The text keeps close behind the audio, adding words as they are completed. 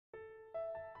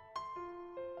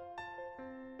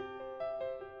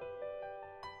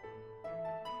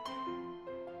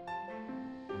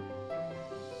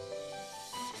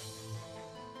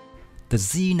The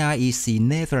Z-9EC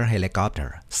naval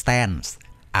helicopter stands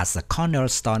as a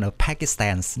cornerstone of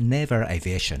Pakistan's naval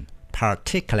aviation,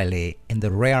 particularly in the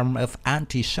realm of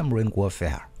anti-submarine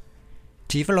warfare.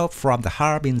 Developed from the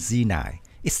Harbin Z-9,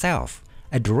 itself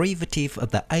a derivative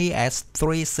of the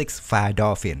AS365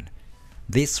 Dauphin,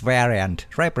 this variant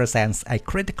represents a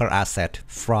critical asset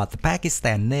for the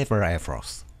Pakistan Naval Air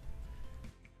Force.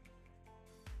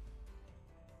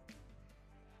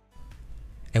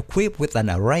 Equipped with an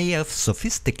array of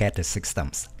sophisticated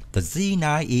systems, the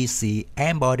Z-9EC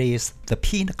embodies the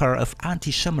pinnacle of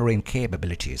anti-submarine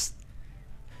capabilities.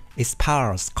 Its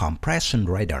pulse compression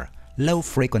radar,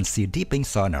 low-frequency deeping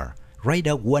sonar,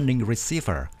 radar warning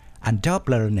receiver, and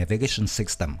Doppler navigation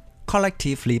system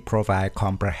collectively provide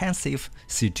comprehensive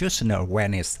situational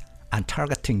awareness and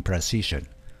targeting precision.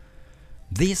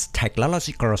 This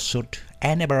technological suite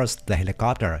enables the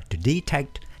helicopter to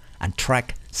detect and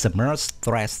track submerged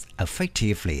threats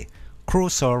effectively,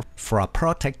 crucial for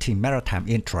protecting maritime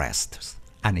interests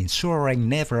and ensuring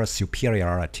naval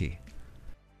superiority.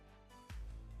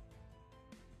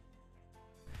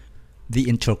 The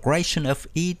integration of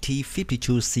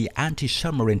ET-52C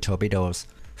anti-submarine torpedoes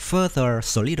further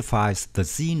solidifies the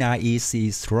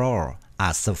Z-9EC's role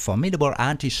as a formidable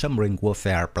anti-submarine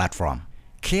warfare platform.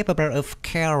 Capable of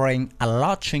carrying and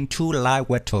launching two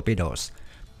lightweight torpedoes,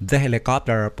 the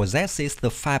helicopter possesses the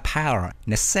firepower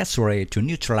necessary to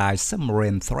neutralize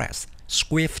submarine threats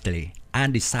swiftly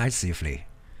and decisively.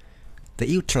 The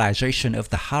utilization of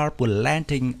the Harbin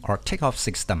landing or takeoff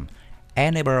system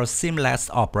enables seamless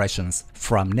operations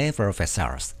from naval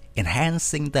vessels,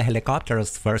 enhancing the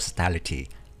helicopter's versatility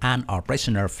and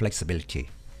operational flexibility.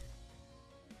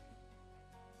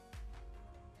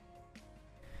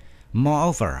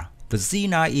 Moreover, the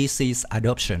Z-9EC's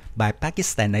adoption by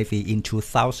Pakistan Navy in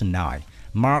 2009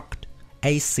 marked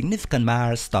a significant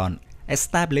milestone,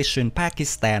 establishing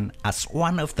Pakistan as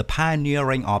one of the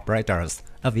pioneering operators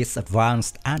of its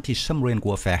advanced anti-submarine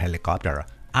warfare helicopter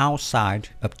outside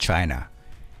of China.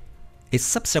 Its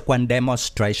subsequent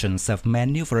demonstrations of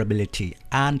maneuverability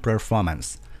and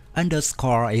performance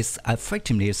underscore its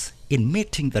effectiveness in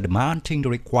meeting the demanding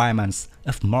requirements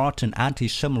of modern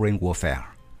anti-submarine warfare.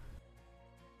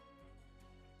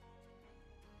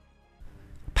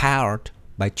 Powered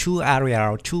by two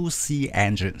Ariel 2C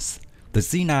engines, the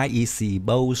Z-9EC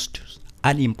boasts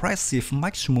an impressive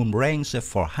maximum range of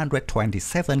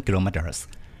 427 km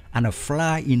and a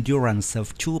flight endurance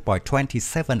of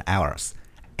 2.27 hours,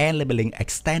 enabling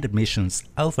extended missions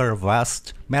over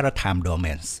vast maritime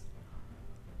domains.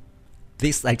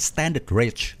 This extended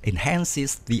reach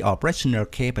enhances the operational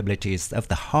capabilities of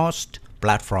the host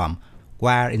platform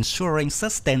while ensuring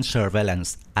sustained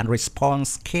surveillance and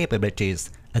response capabilities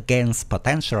against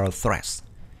potential threats.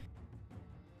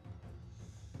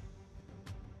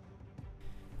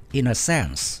 In a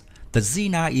sense, the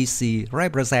Z-9EC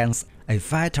represents a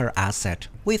vital asset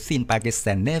within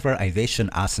Pakistan Naval Aviation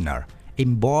arsenal,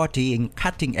 embodying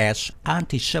cutting-edge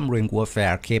anti-submarine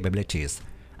warfare capabilities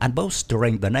and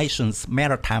bolstering the nation's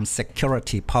maritime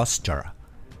security posture.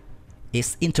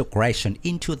 Its integration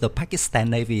into the Pakistan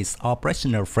Navy's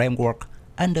operational framework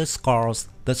underscores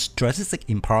the strategic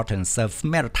importance of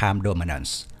maritime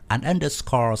dominance and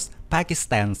underscores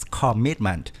Pakistan's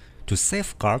commitment to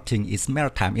safeguarding its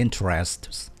maritime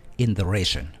interests in the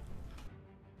region.